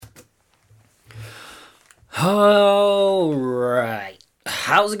Alright.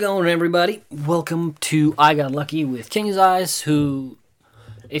 How's it going, everybody? Welcome to I Got Lucky with King's Eyes, who,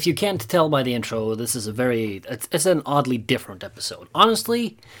 if you can't tell by the intro, this is it's an oddly different episode.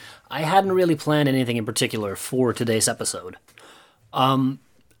 Honestly, I hadn't really planned anything in particular for today's episode.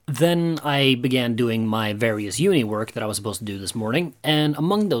 Then I began doing my various uni work that I was supposed to do this morning, and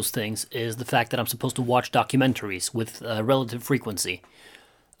among those things is the fact that I'm supposed to watch documentaries with relative frequency.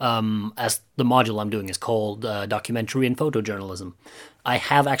 As the module I'm doing is called Documentary and Photojournalism. I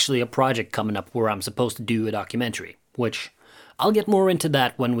have actually a project coming up where I'm supposed to do a documentary, which I'll get more into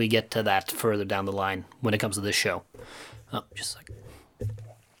that when we get to that further down the line when it comes to this show. Oh, just a second.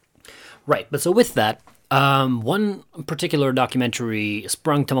 Right, but so with that, one particular documentary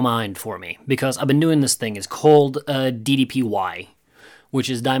sprung to my mind for me, because I've been doing this thing. It's called DDPY, which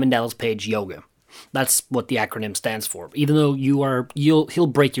is Diamond Dallas Page Yoga. That's what the acronym stands for. Even though he'll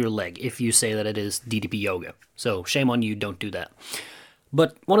break your leg if you say that it is DDP Yoga. So shame on you, don't do that.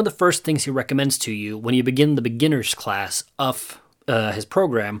 But one of the first things he recommends to you when you begin the beginner's class of his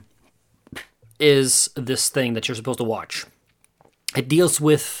program is this thing that you're supposed to watch. It deals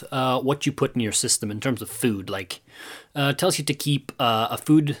with what you put in your system in terms of food. Tells you to keep a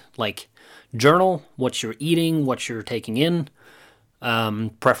food journal, what you're eating, what you're taking in,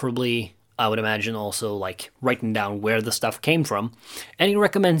 preferably. I would imagine also writing down where the stuff came from, and he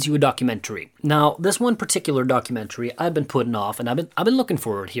recommends you a documentary. Now, this one particular documentary I've been putting off, and I've been looking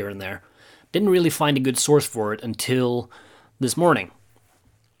for it here and there. Didn't really find a good source for it until this morning.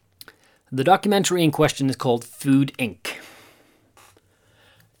 The documentary in question is called Food Inc.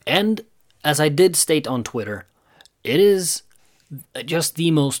 And as I did state on Twitter, it is just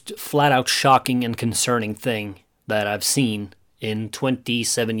the most flat-out shocking and concerning thing that I've seen in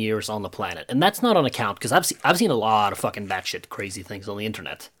 27 years on the planet. And that's not on account, because I've seen a lot of fucking batshit crazy things on the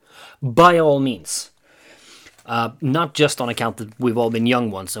internet. By all means. Not just on account that we've all been young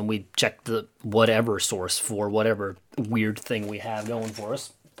once and we checked the whatever source for whatever weird thing we have going for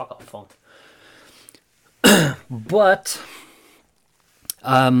us. Fuck off, phone. But,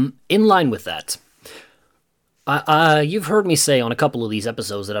 in line with that, you've heard me say on a couple of these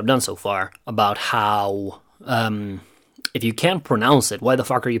episodes that I've done so far about how, if you can't pronounce it, why the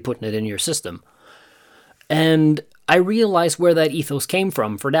fuck are you putting it in your system? And I realized where that ethos came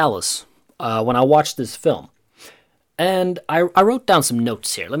from for Dallas when I watched this film. And I wrote down some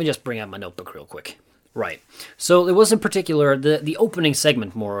notes here. Let me just bring out my notebook real quick. Right. So it was in particular the opening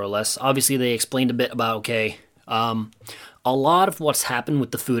segment, more or less. Obviously, they explained a bit about, a lot of what's happened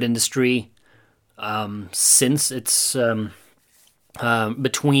with the food industry since it's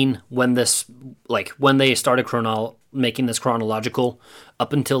between when they started making this chronological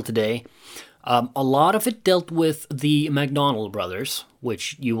up until today. A lot of it dealt with the McDonald brothers,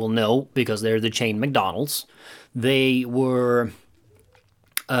 which you will know because they're the chain McDonald's. They were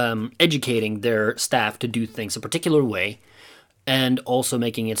educating their staff to do things a particular way, and also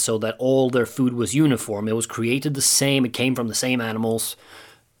making it so that all their food was uniform. It was created the same, it came from the same animals,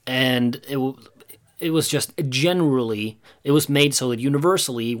 and it was just generally, it was made so that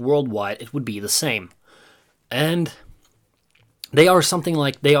universally, worldwide, it would be the same. And they are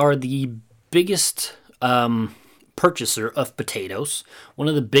the biggest purchaser of potatoes, one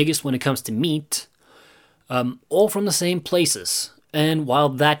of the biggest when it comes to meat, all from the same places. And while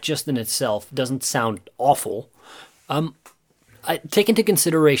that just in itself doesn't sound awful, I take into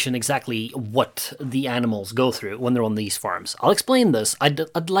consideration exactly what the animals go through when they're on these farms. I'll explain this.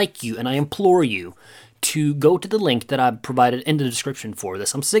 I'd like you, and I implore you, to go to the link that I've provided in the description for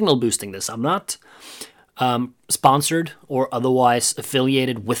this. I'm signal boosting this. I'm not sponsored or otherwise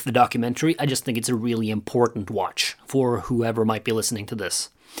affiliated with the documentary. I just think it's a really important watch for whoever might be listening to this.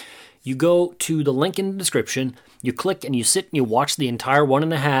 You go to the link in the description, you click, and you sit and you watch the entire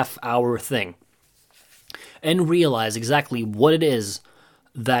 1.5 hour thing, and realize exactly what it is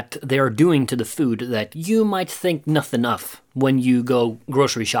that they are doing to the food that you might think nothing of when you go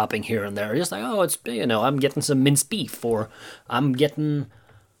grocery shopping here and there. Just I'm getting some minced beef, or I'm getting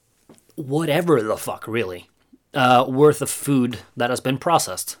whatever the fuck, really, worth of food that has been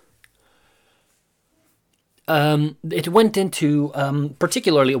processed. It went into,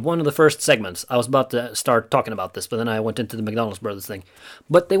 particularly one of the first segments. I was about to start talking about this, but then I went into the McDonald's brothers thing.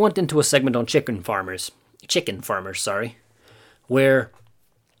 But they went into a segment on chicken farmers, where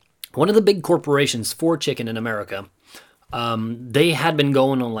one of the big corporations for chicken in America, they had been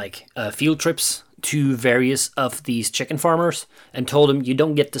going on field trips to various of these chicken farmers and told them, you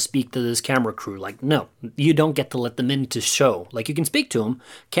don't get to speak to this camera crew. No, you don't get to let them in to show. You can speak to them,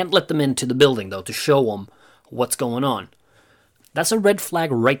 can't let them into the building though to show them what's going on. That's a red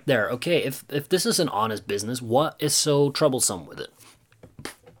flag right there. Okay, if this is an honest business, what is so troublesome with it?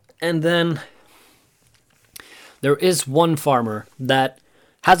 And then there is one farmer that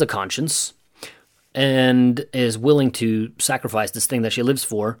has a conscience and is willing to sacrifice this thing that she lives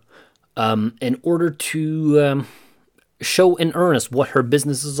for in order to show in earnest what her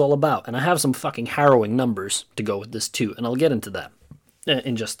business is all about. And I have some fucking harrowing numbers to go with this too, and I'll get into that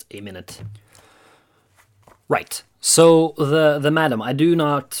in just a minute. Right. So the madam, I do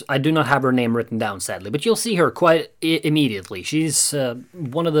not have her name written down, sadly, but you'll see her quite immediately. She's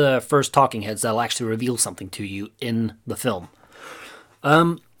one of the first talking heads that'll actually reveal something to you in the film.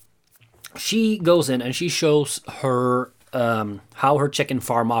 She goes in and she shows her how her chicken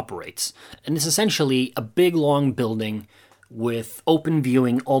farm operates, and it's essentially a big long building with open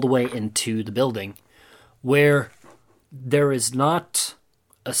viewing all the way into the building, where there is not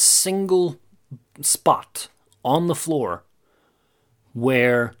a single spot on the floor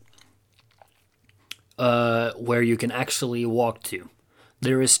where you can actually walk to.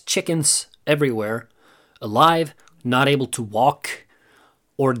 There is chickens everywhere, alive, not able to walk,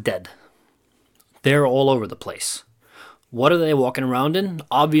 or dead. They're all over the place. What are they walking around in?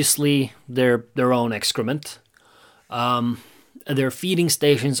 Obviously, their own excrement. Their feeding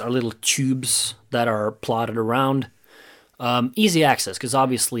stations are little tubes that are plotted around. Easy access, because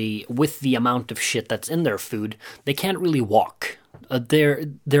obviously with the amount of shit that's in their food, they can't really walk.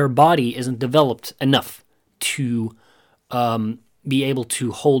 Their body isn't developed enough to be able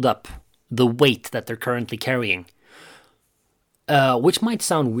to hold up the weight that they're currently carrying. Which might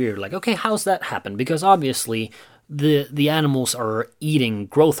sound weird, like, okay, how's that happen? Because obviously the animals are eating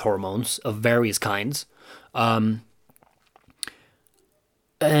growth hormones of various kinds. And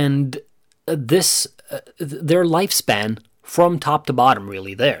this their lifespan from top to bottom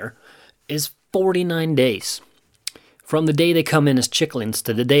really there is 49 days. From the day they come in as chicklings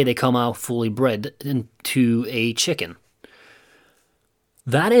to the day they come out fully bred into a chicken.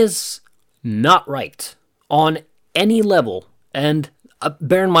 That is not right on any level. And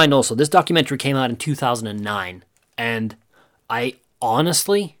bear in mind also, this documentary came out in 2009. And I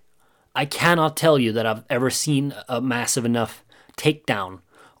cannot tell you that I've ever seen a massive enough takedown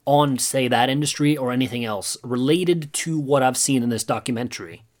on, say, that industry or anything else related to what I've seen in this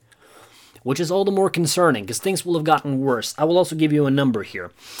documentary. Which is all the more concerning, because things will have gotten worse. I will also give you a number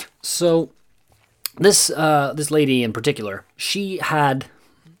here. So, this lady in particular, she had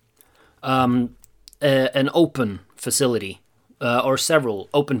an open facility, or several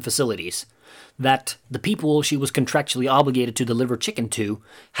open facilities, that the people she was contractually obligated to deliver chicken to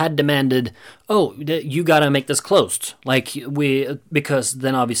had demanded, oh, you gotta make this closed. Because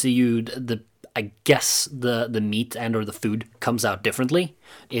then obviously I guess the meat and or the food comes out differently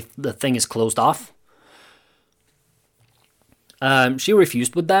if the thing is closed off. She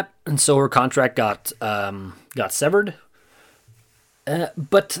refused with that, and so her contract got severed.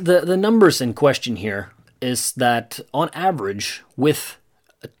 But the numbers in question here is that on average, with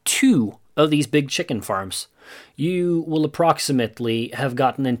 2 of these big chicken farms, you will approximately have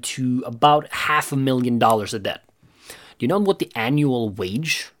gotten into about $500,000 of debt. Do you know what the annual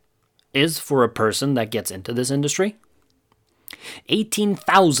wage is for a person that gets into this industry?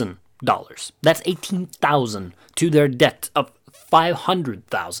 $18,000. That's $18,000 to their debt of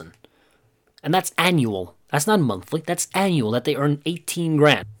 $500,000. And that's annual. That's not monthly. That's annual, that they earn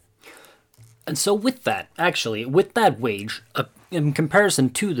 $18,000. And so with that wage, in comparison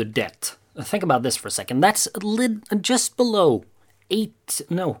to the debt, think about this for a second. That's just below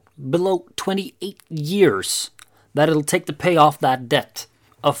 28 years that it'll take to pay off that debt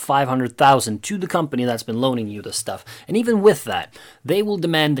of $500,000 to the company that's been loaning you this stuff. And even with that, they will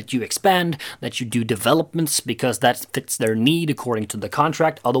demand that you expand, that you do developments, because that fits their need according to the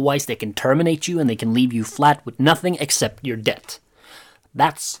contract. Otherwise, they can terminate you and they can leave you flat with nothing except your debt.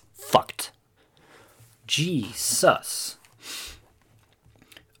 That's fucked. Jesus.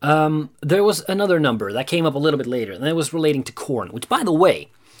 There was another number that came up a little bit later, and it was relating to corn, which, by the way,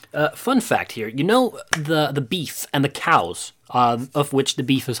 fun fact here, you know the beef and the cows of which the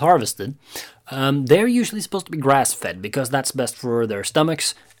beef is harvested, they're usually supposed to be grass-fed because that's best for their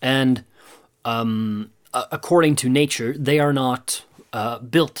stomachs, and according to nature, they are not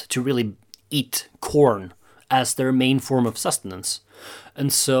built to really eat corn as their main form of sustenance.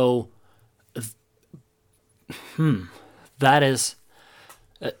 And so, that is...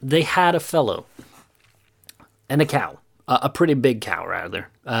 they had a fellow and a cow, a pretty big cow rather,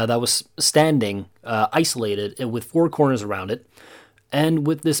 that was standing isolated with 4 corners around it, and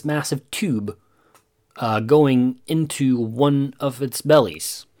with this massive tube going into one of its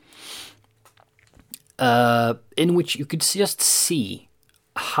bellies. in which you could just see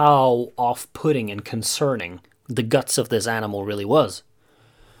how off-putting and concerning the guts of this animal really was.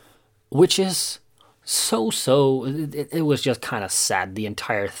 Which is it was just kind of sad, the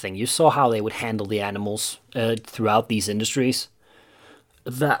entire thing. You saw how they would handle the animals throughout these industries.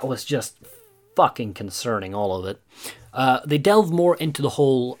 That was just fucking concerning, all of it. They delve more into the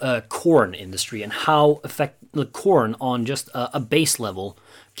whole corn industry and how the corn on just a base level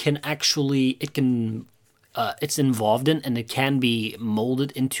it's involved in, and it can be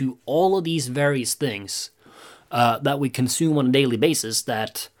molded into all of these various things that we consume on a daily basis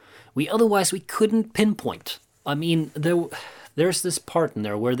that we couldn't pinpoint. I mean, there's this part in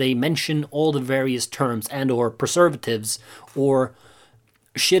there where they mention all the various terms and or preservatives or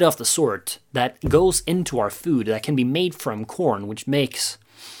shit of the sort that goes into our food that can be made from corn, which is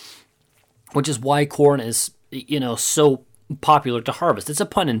why corn is, so popular to harvest. It's a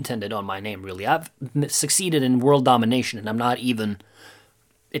pun intended on my name, really. I've succeeded in world domination, and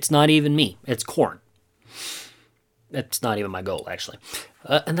it's not even me. It's corn. It's not even my goal, actually.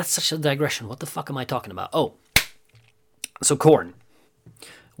 And that's such a digression. What the fuck am I talking about? Oh, so corn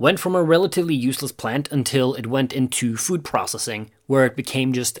went from a relatively useless plant until it went into food processing, where it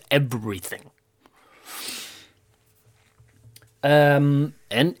became just everything. And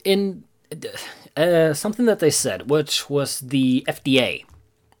in something that they said, which was the FDA.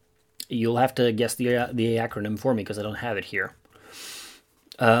 You'll have to guess the acronym for me because I don't have it here.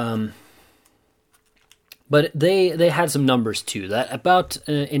 But they had some numbers too. That about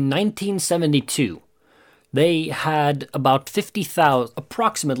in 1972, they had about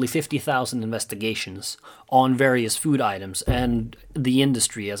approximately 50,000 investigations on various food items and the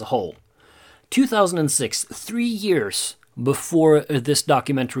industry as a whole. 2006, 3 years before this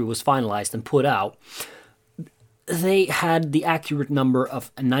documentary was finalized and put out, they had the accurate number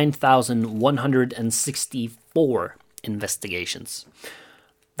of 9,164 investigations.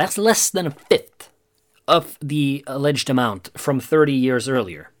 That's less than a fifth of the alleged amount from 30 years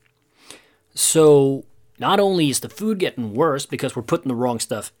earlier. So not only is the food getting worse because we're putting the wrong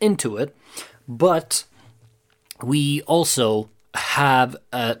stuff into it, but we also have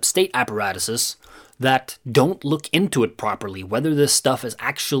state apparatuses that don't look into it properly, whether this stuff is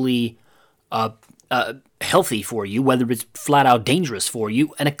actually healthy for you, whether it's flat out dangerous for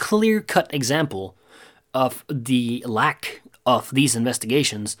you. And a clear-cut example of the lack of these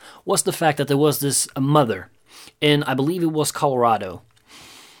investigations was the fact that there was this mother in, I believe it was Colorado,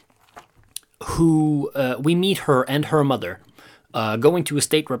 who we meet her and her mother going to a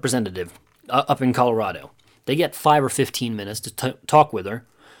state representative up in Colorado. They get 5 or 15 minutes to talk with her.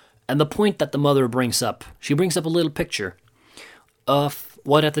 And the point that the mother brings up, she brings up a little picture of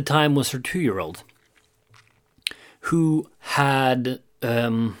what at the time was her 2-year-old, who had,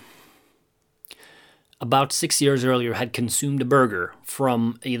 about 6 years earlier, had consumed a burger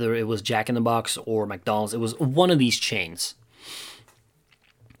from either it was Jack in the Box or McDonald's. It was one of these chains.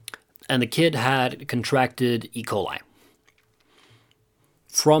 And the kid had contracted E. coli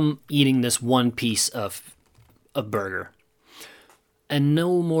from eating this one piece of burger. And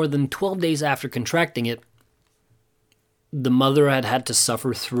no more than 12 days after contracting it, the mother had to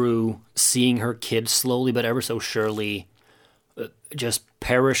suffer through seeing her kid slowly but ever so surely just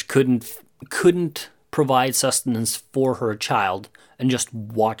perish, couldn't provide sustenance for her child, and just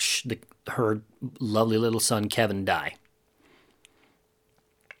watch her lovely little son Kevin die.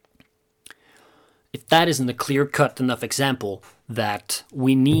 If that isn't a clear-cut enough example that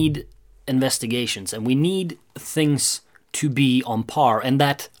we need investigations and we need things to be on par, and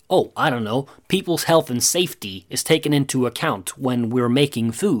that, people's health and safety is taken into account when we're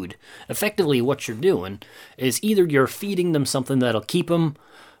making food. Effectively, what you're doing is either you're feeding them something that'll keep them,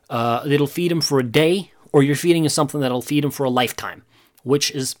 that'll feed them for a day, or you're feeding them something that'll feed them for a lifetime,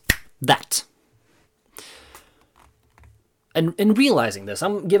 which is that. And in realizing this,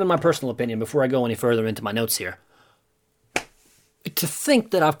 I'm giving my personal opinion before I go any further into my notes here. To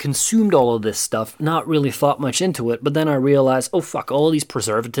think that I've consumed all of this stuff, not really thought much into it, but then I realize, all these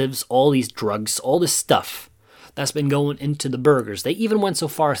preservatives, all these drugs, all this stuff that's been going into the burgers. They even went so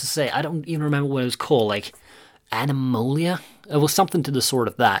far as to say, I don't even remember what it was called, like Animalia? It was something to the sort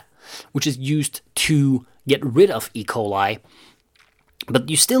of that, which is used to get rid of E. coli, but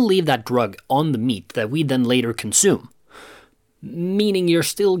you still leave that drug on the meat that we then later consume. Meaning you're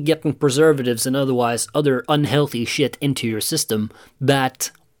still getting preservatives and other unhealthy shit into your system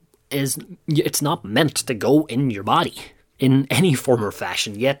that it's not meant to go in your body in any form or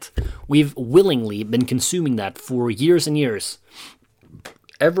fashion, yet we've willingly been consuming that for years and years.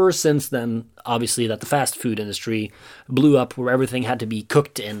 Ever since then, obviously, that the fast food industry blew up where everything had to be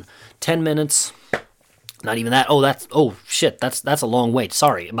cooked in 10 minutes, Not even that. Oh shit, that's a long wait.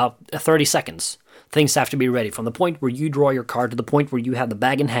 Sorry, about 30 seconds. Things have to be ready from the point where you draw your card to the point where you have the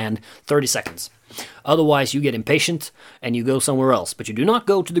bag in hand, 30 seconds. Otherwise, you get impatient and you go somewhere else. But you do not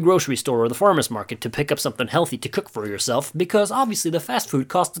go to the grocery store or the farmer's market to pick up something healthy to cook for yourself, because obviously the fast food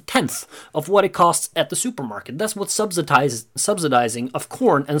costs a tenth of what it costs at the supermarket. That's what subsidizing of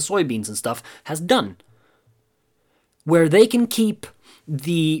corn and soybeans and stuff has done. Where they can keep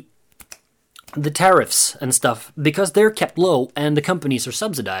the tariffs and stuff because they're kept low and the companies are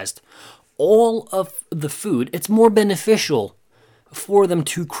subsidized. All of the food, it's more beneficial for them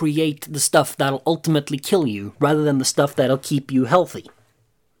to create the stuff that'll ultimately kill you rather than the stuff that'll keep you healthy.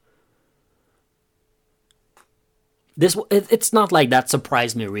 It's not like that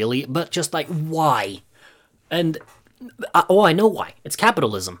surprised me really, but just like, why? And I know why. It's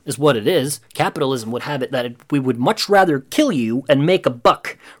capitalism, is what it is. Capitalism would have it that we would much rather kill you and make a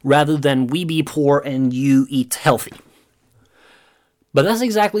buck rather than we be poor and you eat healthy. But that's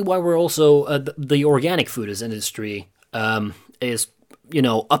exactly why we're also the organic food industry is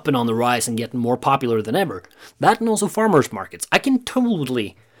up and on the rise and getting more popular than ever. That and also farmers markets. I can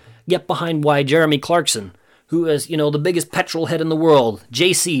totally get behind why Jeremy Clarkson, who is the biggest petrol head in the world,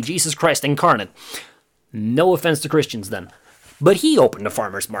 JC, Jesus Christ incarnate. No offense to Christians then, but he opened a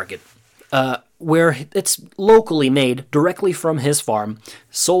farmers market where it's locally made directly from his farm,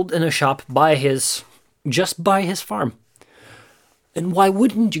 sold in a shop just by his farm. And why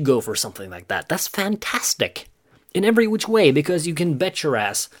wouldn't you go for something like that? That's fantastic. In every which way, because you can bet your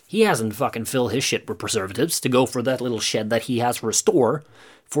ass he hasn't fucking filled his shit with preservatives to go for that little shed that he has for a store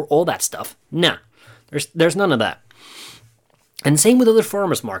for all that stuff. Nah, there's none of that. And same with other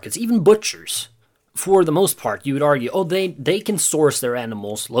farmers markets, even butchers. For the most part, you would argue, they can source their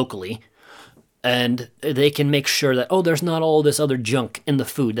animals locally, and they can make sure that, there's not all this other junk in the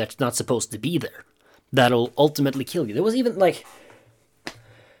food that's not supposed to be there. That'll ultimately kill you. There was even,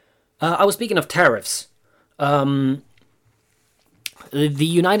 I was speaking of tariffs. The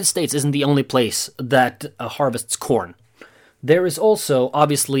United States isn't the only place that harvests corn. There is also,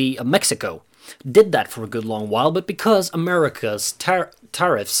 obviously, Mexico. Did that for a good long while, but because America's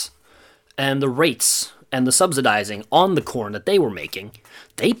tariffs and the rates and the subsidizing on the corn that they were making,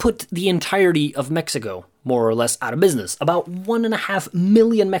 they put the entirety of Mexico, more or less, out of business. About 1.5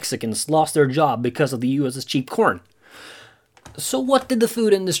 million Mexicans lost their job because of the U.S.'s cheap corn. So what did the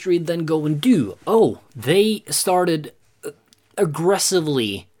food industry then go and do? They started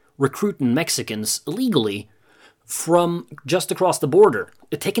aggressively recruiting Mexicans illegally from just across the border,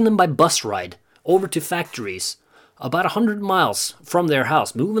 taking them by bus ride over to factories about 100 miles from their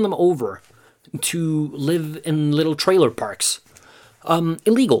house, moving them over to live in little trailer parks.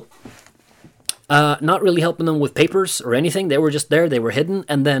 Illegal. Not really helping them with papers or anything. They were just there, they were hidden,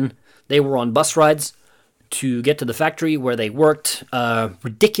 and then they were on bus rides to get to the factory where they worked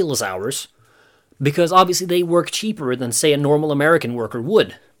ridiculous hours, because obviously they work cheaper than, say, a normal American worker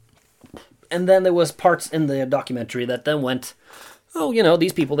would. And then there was parts in the documentary that then went,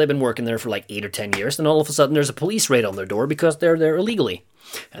 these people, they've been working there for 8 or 10 years, and all of a sudden there's a police raid on their door because they're there illegally.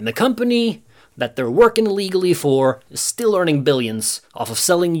 And the company that they're working illegally for is still earning billions off of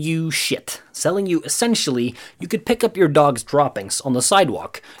selling you shit. Selling you, essentially, you could pick up your dog's droppings on the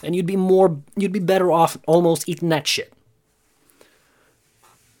sidewalk, and you'd be better off almost eating that shit.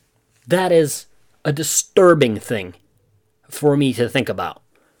 That is a disturbing thing for me to think about.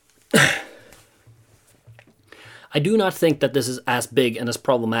 I do not think that this is as big and as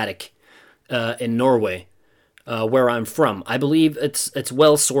problematic in Norway, where I'm from. I believe it's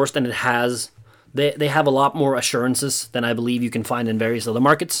well sourced, and it has they have a lot more assurances than I believe you can find in various other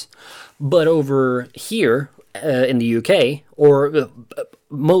markets. But over here in the UK, or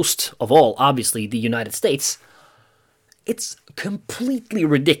most of all, obviously, the United States, it's completely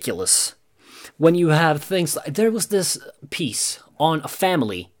ridiculous when you have things like, there was this piece on a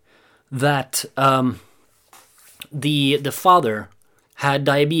family that the father had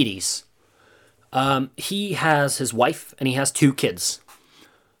diabetes. He has his wife and he has 2 kids,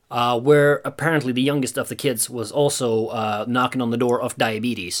 where apparently the youngest of the kids was also knocking on the door of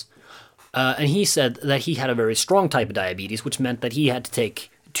diabetes. And he said that he had a very strong type of diabetes, which meant that he had to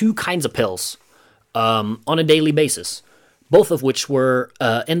take 2 kinds of pills on a daily basis, both of which were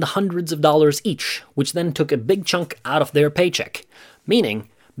in the hundreds of dollars each, which then took a big chunk out of their paycheck. Meaning,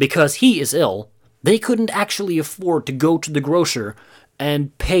 because he is ill, they couldn't actually afford to go to the grocer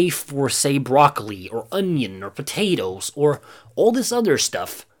and pay for, say, broccoli or onion or potatoes or all this other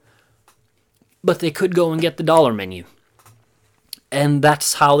stuff. But they could go and get the dollar menu. And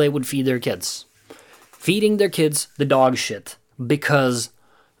that's how they would feed their kids. Feeding their kids the dog shit because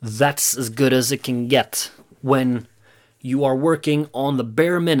that's as good as it can get when you are working on the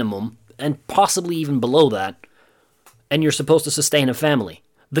bare minimum and possibly even below that, and you're supposed to sustain a family.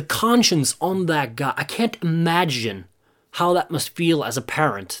 The conscience on that guy, I can't imagine how that must feel as a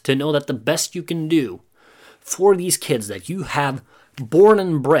parent to know that the best you can do for these kids that you have born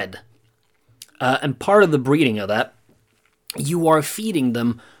and bred, and part of the breeding of that, you are feeding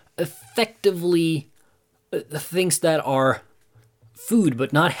them effectively things that are food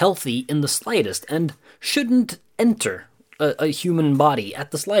but not healthy in the slightest and shouldn't enter a human body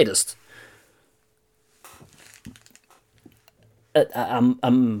at the slightest.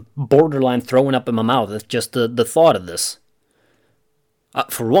 I'm borderline throwing up in my mouth at just the thought of this.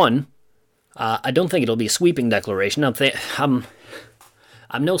 For one, I don't think it'll be a sweeping declaration. I'm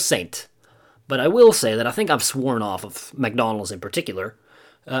no saint, but I will say that I think I've sworn off of McDonald's in particular.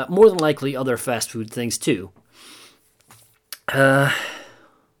 More than likely other fast food things too. Yeah,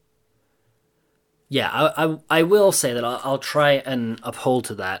 I will say that I'll try and uphold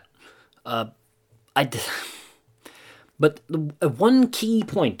to that. But one key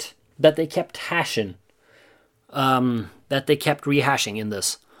point that they kept hashing, that they kept rehashing in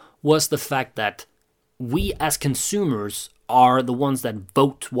this, was the fact that we as consumers are the ones that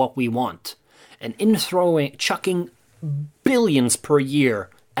vote what we want. And in chucking billions per year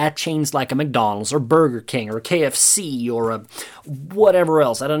at chains like a McDonald's or Burger King or KFC or whatever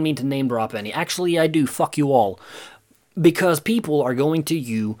else. I don't mean to name drop any. Actually, I do. Fuck you all. Because people are going to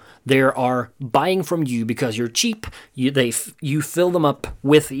you, they are buying from you because you're cheap, you fill them up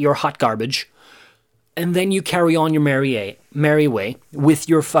with your hot garbage, and then you carry on your merry way with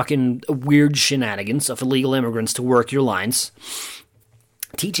your fucking weird shenanigans of illegal immigrants to work your lines,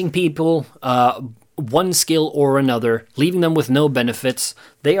 teaching people one skill or another, leaving them with no benefits.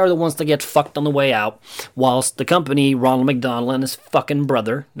 They are the ones that get fucked on the way out, whilst the company, Ronald McDonald and his fucking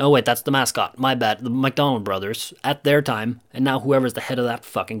brother, no wait, that's the mascot, my bad, the McDonald brothers, at their time, and now whoever's the head of that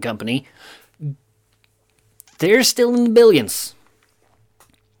fucking company, they're still in the billions.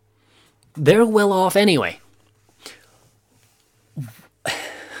 They're well off anyway.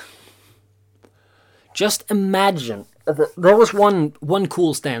 Just imagine. There was one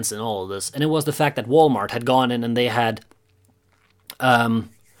cool stance in all of this, and it was the fact that Walmart had gone in and they had, they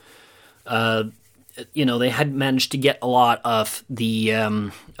had managed to get a lot of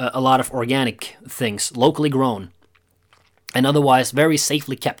organic things locally grown, and otherwise very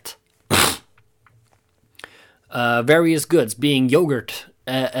safely kept. Various goods, being yogurt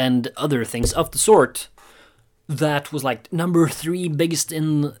and other things of the sort, that was like number 3 biggest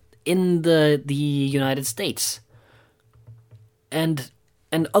in the United States. And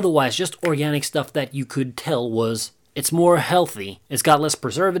otherwise, just organic stuff that you could tell was, it's more healthy, it's got less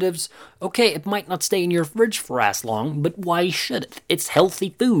preservatives. Okay, it might not stay in your fridge for as long, but why should it? It's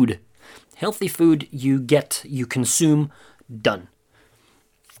healthy food. Healthy food you consume, done.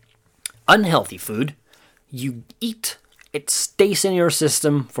 Unhealthy food, you eat, it stays in your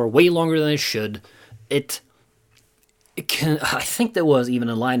system for way longer than it should. It can, I think there was even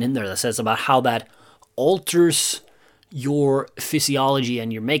a line in there that says about how that alters your physiology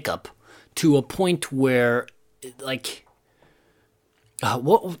and your makeup to a point where, like,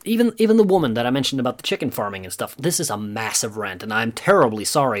 even the woman that I mentioned about the chicken farming and stuff, this is a massive rant, and I'm terribly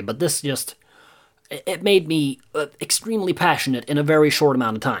sorry, but this just, it made me extremely passionate in a very short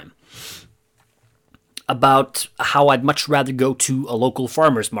amount of time about how I'd much rather go to a local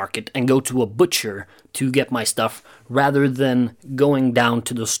farmer's market and go to a butcher to get my stuff rather than going down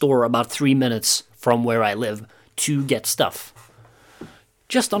to the store about 3 minutes from where I live to get stuff.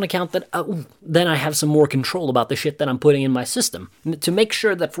 Just on account that then I have some more control about the shit that I'm putting in my system. To make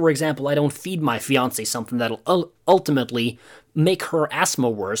sure that, for example, I don't feed my fiancé something that'll ultimately make her asthma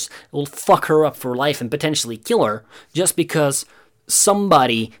worse, will fuck her up for life and potentially kill her, just because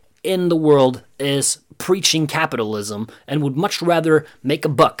somebody in the world is preaching capitalism and would much rather make a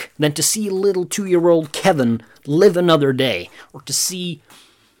buck than to see little 2-year-old Kevin live another day, or to see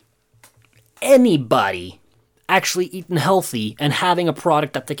anybody actually eating healthy and having a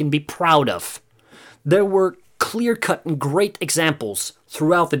product that they can be proud of. There were clear-cut and great examples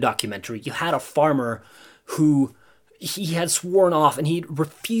throughout the documentary. You had a farmer who he had sworn off and he'd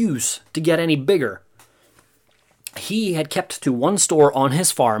refuse to get any bigger. He had kept to one store on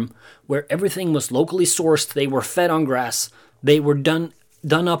his farm where everything was locally sourced, they were fed on grass, they were done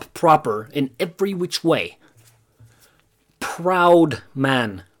up proper in every which way. Proud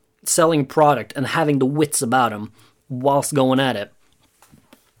man, selling product and having the wits about him whilst going at it.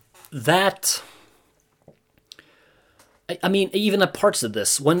 That, I mean, even at parts of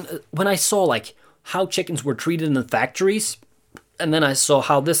this, when I saw like how chickens were treated in the factories, And then I saw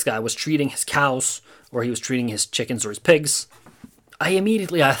how this guy was treating his cows, or he was treating his chickens or his pigs. I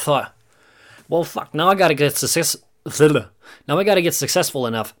thought, well, fuck, now I gotta get successful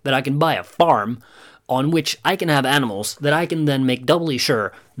enough that I can buy a farm on which I can have animals that I can then make doubly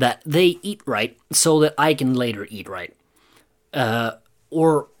sure that they eat right so that I can later eat right.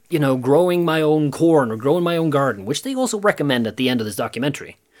 Or, growing my own corn or growing my own garden, which they also recommend at the end of this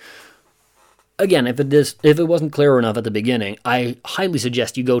documentary. Again, if it wasn't clear enough at the beginning, I highly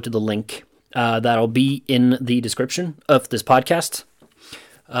suggest you go to the link that'll be in the description of this podcast.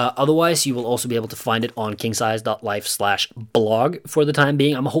 Otherwise, you will also be able to find it on kingsize.life/blog for the time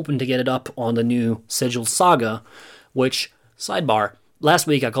being. I'm hoping to get it up on the new Sigil Saga, which, sidebar, last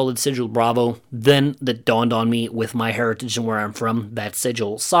week I called it Sigil Bravo. Then it dawned on me, with my heritage and where I'm from, that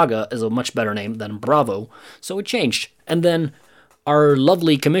Sigil Saga is a much better name than Bravo, so it changed. And then our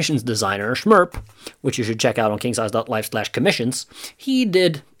lovely commissions designer, Schmerp, which you should check out on kingsize.life/commissions, he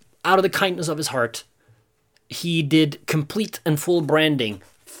did, out of the kindness of his heart, he did complete and full branding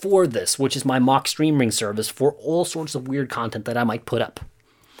for this, which is my mock streaming service for all sorts of weird content that I might put up,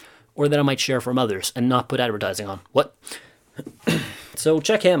 or that I might share from others and not put advertising on. What? So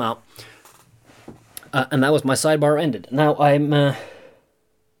check him out. And that was my sidebar ended. Now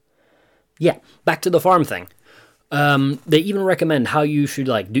back to the farm thing. They even recommend how you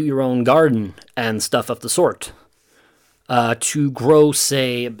should do your own garden and stuff of the sort. To grow,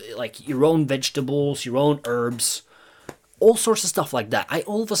 say, your own vegetables, your own herbs, all sorts of stuff like that.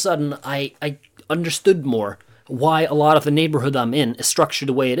 All of a sudden, I understood more why a lot of the neighborhood I'm in is structured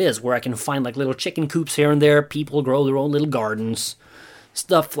the way it is, where I can find little chicken coops here and there, people grow their own little gardens,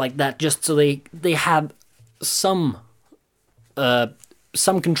 stuff like that, just so they have some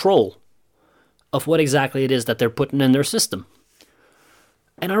control of what exactly it is that they're putting in their system.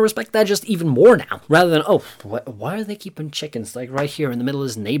 And I respect that just even more now, rather than, why are they keeping chickens right here in the middle of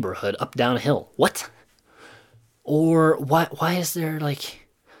this neighborhood up down a hill? What? Or why is there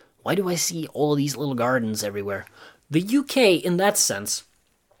why do I see all these little gardens everywhere? The UK, in that sense,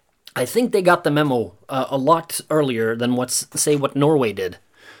 I think they got the memo a lot earlier than what Norway did,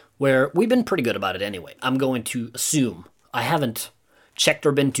 where we've been pretty good about it anyway. I'm going to assume. I haven't checked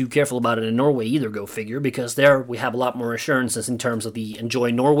or been too careful about it in Norway either, go figure, because there we have a lot more assurances in terms of the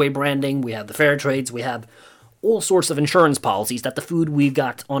Enjoy Norway branding, we have the fair trades, we have all sorts of insurance policies that the food we've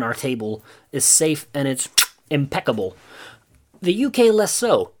got on our table is safe and it's impeccable. The UK less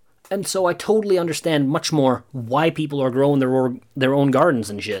so, and so I totally understand much more why people are growing their own gardens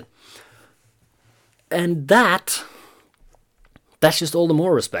and shit. And that's just all the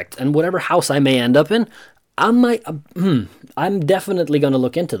more respect. And whatever house I may end up in, I'm definitely going to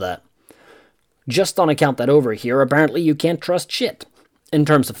look into that. Just on account that over here, apparently you can't trust shit in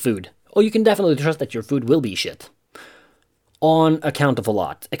terms of food. Oh, you can definitely trust that your food will be shit. On account of a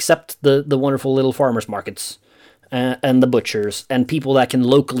lot. Except the wonderful little farmers markets and the butchers and people that can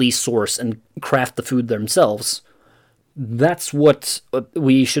locally source and craft the food themselves. That's what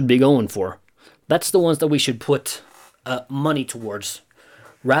we should be going for. That's the ones that we should put money towards,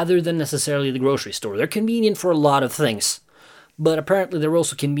 rather than necessarily the grocery store. They're convenient for a lot of things, but apparently they're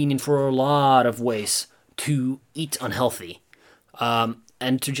also convenient for a lot of ways to eat unhealthy,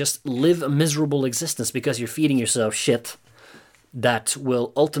 and to just live a miserable existence because you're feeding yourself shit that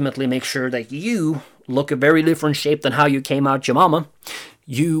will ultimately make sure that you look a very different shape than how you came out your mama.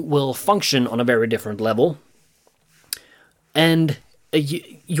 You will function on a very different level, and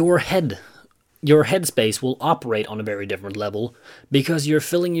your headspace will operate on a very different level because you're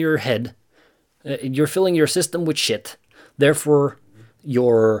filling your head, you're filling your system with shit. Therefore,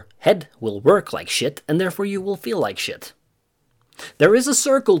 your head will work like shit, and therefore you will feel like shit. There is a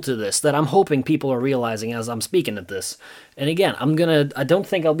circle to this that I'm hoping people are realizing as I'm speaking at this. And again, I don't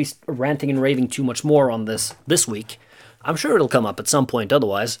think I'll be ranting and raving too much more on this week. I'm sure it'll come up at some point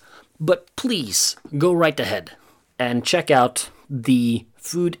otherwise. But please, go right ahead and check out the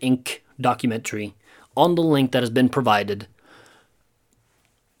Food Inc. documentary on the link that has been provided.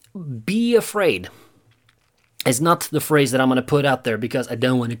 Be afraid is not the phrase that I'm going to put out there because I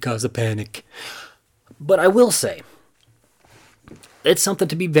don't want to cause a panic. But I will say, it's something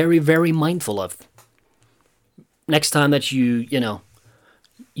to be very, very mindful of. Next time that you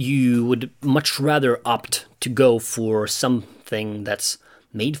would much rather opt to go for something that's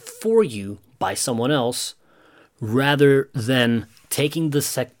made for you by someone else, rather than taking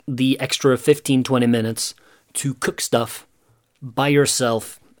the extra 15-20 minutes to cook stuff by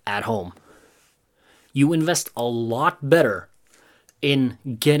yourself at home. You invest a lot better in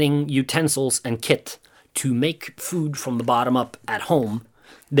getting utensils and kit to make food from the bottom up at home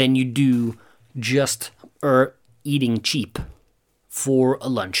than you do just eating cheap. for a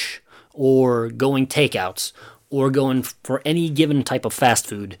lunch, or going takeouts, or going for any given type of fast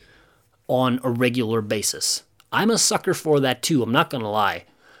food on a regular basis. I'm a sucker for that too, I'm not gonna lie,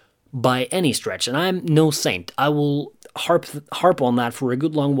 by any stretch, and I'm no saint. I will harp on that for a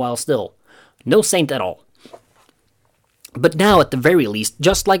good long while still. No saint at all. But now, at the very least,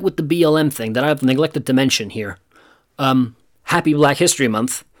 just like with the BLM thing that I've neglected to mention here, happy Black History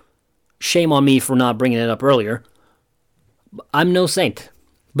Month. Shame on me for not bringing it up earlier. I'm no saint.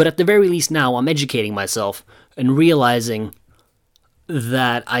 But at the very least now, I'm educating myself and realizing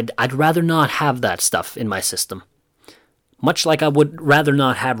that I'd rather not have that stuff in my system. Much like I would rather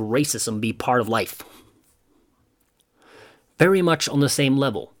not have racism be part of life. Very much on the same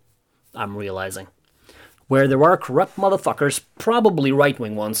level, I'm realizing. Where there are corrupt motherfuckers, probably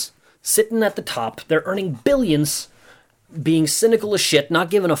right-wing ones, sitting at the top, they're earning billions, being cynical as shit, not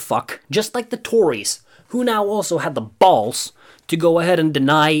giving a fuck, just like the Tories, who now also had the balls to go ahead and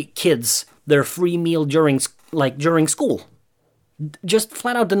deny kids their free meal during school. Just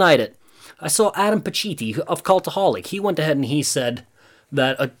flat out denied it. I saw Adam Pacitti of Cultaholic. He went ahead and he said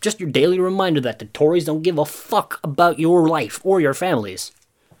that just your daily reminder that the Tories don't give a fuck about your life or your families.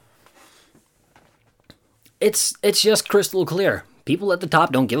 It's just crystal clear. People at the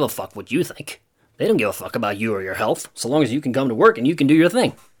top don't give a fuck what you think. They don't give a fuck about you or your health, so long as you can come to work and you can do your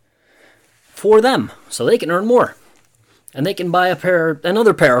thing. For them, so they can earn more. And they can buy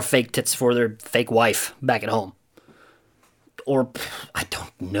another pair of fake tits for their fake wife back at home. Or, I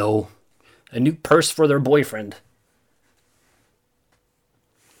don't know, a new purse for their boyfriend.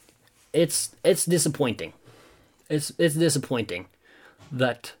 It's disappointing. It's disappointing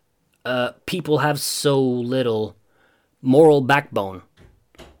that people have so little moral backbone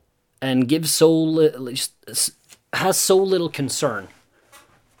and has so little concern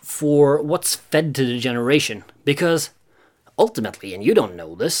for what's fed to the generation. Because ultimately, and you don't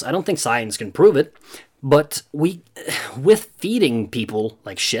know this, I don't think science can prove it, but with feeding people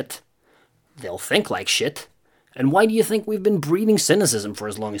like shit, they'll think like shit. And why do you think we've been breeding cynicism for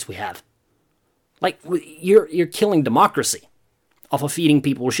as long as we have? Like, you're killing democracy off of feeding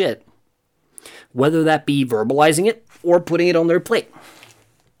people shit. Whether that be verbalizing it or putting it on their plate.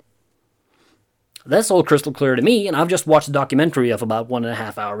 That's all crystal clear to me, and I've just watched a documentary of about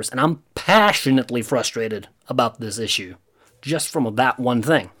 1.5 hours, and I'm passionately frustrated about this issue. Just from that one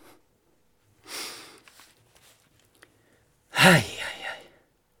thing. I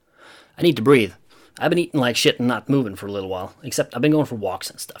need to breathe. I've been eating like shit and not moving for a little while. Except I've been going for walks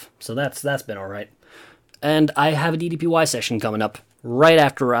and stuff. So that's been alright. And I have a DDPY session coming up right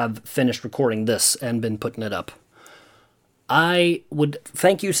after I've finished recording this and been putting it up. I would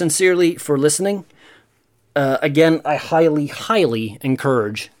thank you sincerely for listening. Again, I highly, highly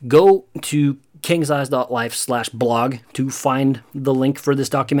encourage, go to kingseyes.life/blog to find the link for this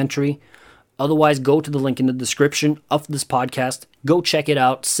documentary. Otherwise, go to the link in the description of this podcast. Go check it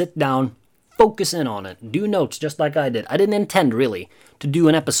out. Sit down. Focus in on it. Do notes just like I did. I didn't intend, really, to do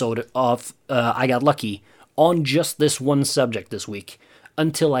an episode of I Got Lucky on just this one subject this week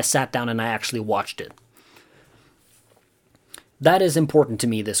until I sat down and I actually watched it. That is important to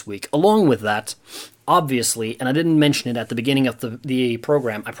me this week. Along with that, obviously, and I didn't mention it at the beginning of the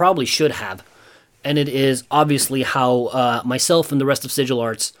program, I probably should have, and it is obviously how myself and the rest of Sigil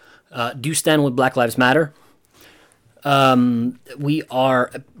Arts do stand with Black Lives Matter. We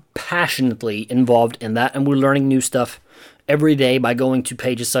are passionately involved in that, and we're learning new stuff every day by going to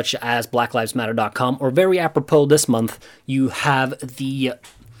pages such as blacklivesmatter.com, or very apropos this month, you have the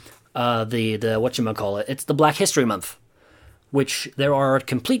whatchamacallit, it's the Black History Month, which there are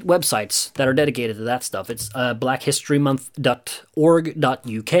complete websites that are dedicated to that stuff. It's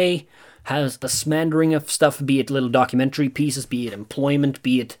blackhistorymonth.org.uk, has a smattering of stuff, be it little documentary pieces, be it employment,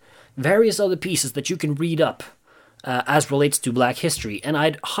 be it various other pieces that you can read up as relates to Black history. And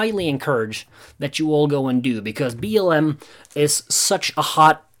I'd highly encourage that you all go and do, because BLM is such a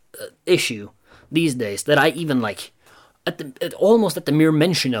hot issue these days that I even almost at the mere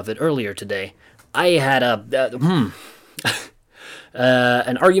mention of it earlier today, I had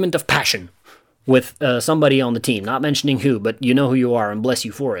an argument of passion with somebody on the team, not mentioning who, but you know who you are, and bless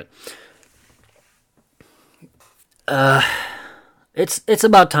you for it. It's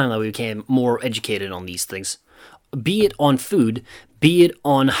about time that we became more educated on these things. Be it on food, be it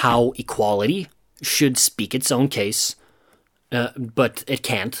on how equality should speak its own case, but it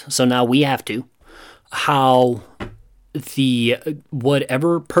can't, so now we have to. How the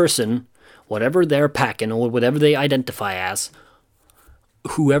whatever person, whatever they're packing, or whatever they identify as,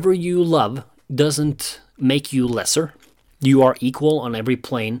 whoever you love doesn't make you lesser. You are equal on every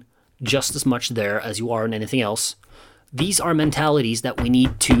plane, just as much there as you are in anything else. These are mentalities that we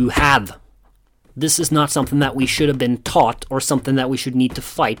need to have. This is not something that we should have been taught or something that we should need to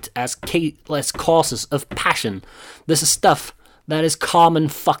fight as causes of passion. This is stuff that is common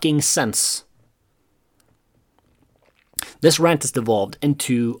fucking sense. This rant has devolved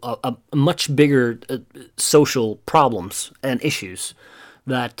into a much bigger social problems and issues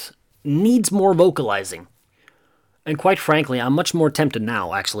that needs more vocalizing. And quite frankly, I'm much more tempted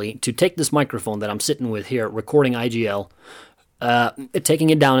now, actually, to take this microphone that I'm sitting with here, recording IGL, taking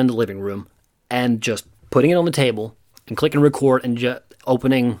it down in the living room, and just putting it on the table, and clicking record, and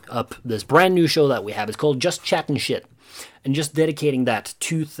opening up this brand new show that we have. It's called Just Chatting Shit, and just dedicating that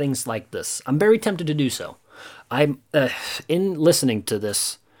to things like this. I'm very tempted to do so. I'm in listening to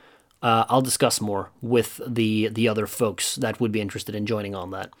this, I'll discuss more with the other folks that would be interested in joining on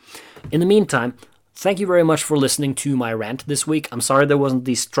that. In the meantime, thank you very much for listening to my rant this week. I'm sorry there wasn't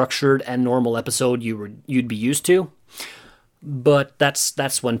the structured and normal episode you'd be used to, but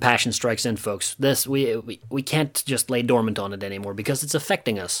that's when passion strikes in, folks. This we can't just lay dormant on it anymore because it's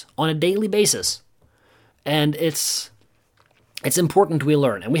affecting us on a daily basis, and it's important we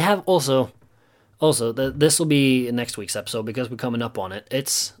learn. And we have also this will be next week's episode because we're coming up on it.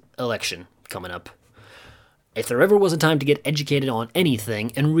 It's election coming up. If there ever was a time to get educated on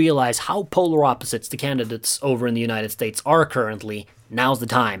anything and realize how polar opposites the candidates over in the United States are currently, now's the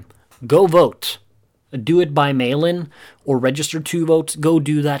time. Go vote. Do it by mail-in or register to vote. Go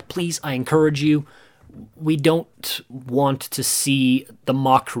do that, please. I encourage you. We don't want to see the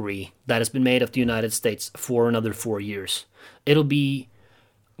mockery that has been made of the United States for another 4 years. It'll be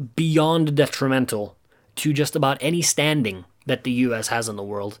beyond detrimental to just about any standing that the U.S. has in the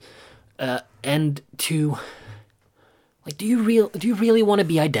world. And to... Like, do you really want to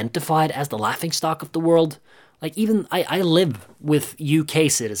be identified as the laughingstock of the world? Like, even I live with UK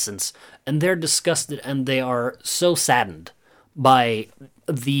citizens, and they're disgusted and they are so saddened by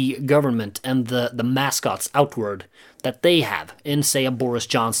the government and the mascots outward that they have in, say, a Boris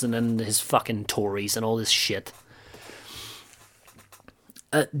Johnson and his fucking Tories and all this shit.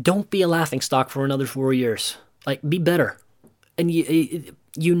 Don't be a laughingstock for another 4 years. Like, be better. And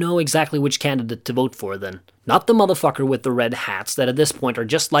you know exactly which candidate to vote for then. Not the motherfucker with the red hats that at this point are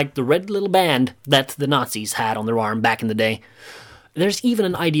just like the red little band that the Nazis had on their arm back in the day. There's even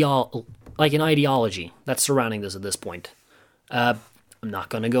an ideology that's surrounding this at this point. I'm not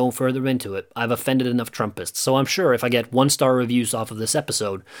going to go further into it. I've offended enough Trumpists, so I'm sure if I get 1-star reviews off of this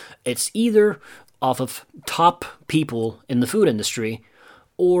episode, it's either off of top people in the food industry,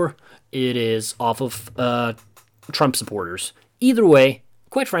 or it is off of Trump supporters. Either way,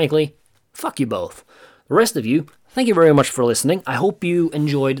 quite frankly, fuck you both. The rest of you, thank you very much for listening. I hope you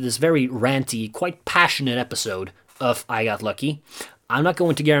enjoyed this very ranty, quite passionate episode of I Got Lucky. I'm not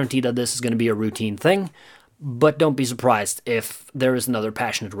going to guarantee that this is going to be a routine thing, but don't be surprised if there is another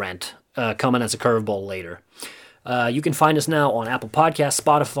passionate rant coming as a curveball later. You can find us now on Apple Podcasts,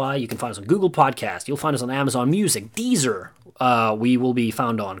 Spotify. You can find us on Google Podcasts. You'll find us on Amazon Music, Deezer. We will be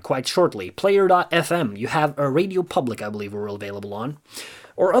found on quite shortly. Player.fm. You have a Radio Public, I believe, we're available on.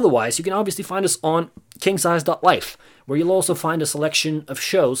 Or otherwise, you can obviously find us on kingsize.life, where you'll also find a selection of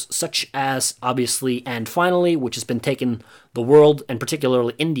shows such as, obviously, And Finally, which has been taking the world, and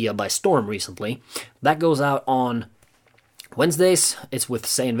particularly India, by storm recently. That goes out on Wednesdays. It's with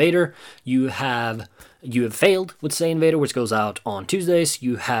Say Invader. You have Failed with Say Invader, which goes out on Tuesdays.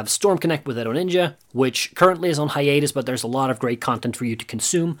 You have Storm Connect with Edo Ninja, which currently is on hiatus, but there's a lot of great content for you to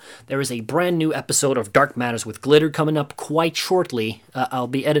consume. There is a brand new episode of Dark Matters with Glitter coming up quite shortly. I'll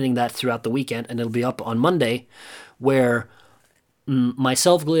be editing that throughout the weekend, and it'll be up on Monday, where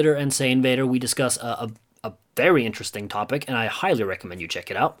myself, Glitter, and Say Invader, we discuss a very interesting topic, and I highly recommend you check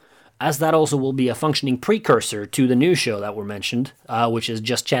it out, as that also will be a functioning precursor to the new show that were mentioned, which is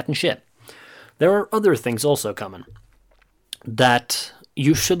Just Chatting Shit. There are other things also coming that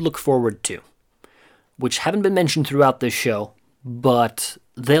you should look forward to, which haven't been mentioned throughout this show, but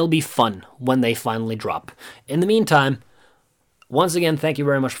they'll be fun when they finally drop. In the meantime, once again, thank you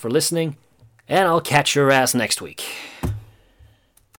very much for listening, and I'll catch your ass next week.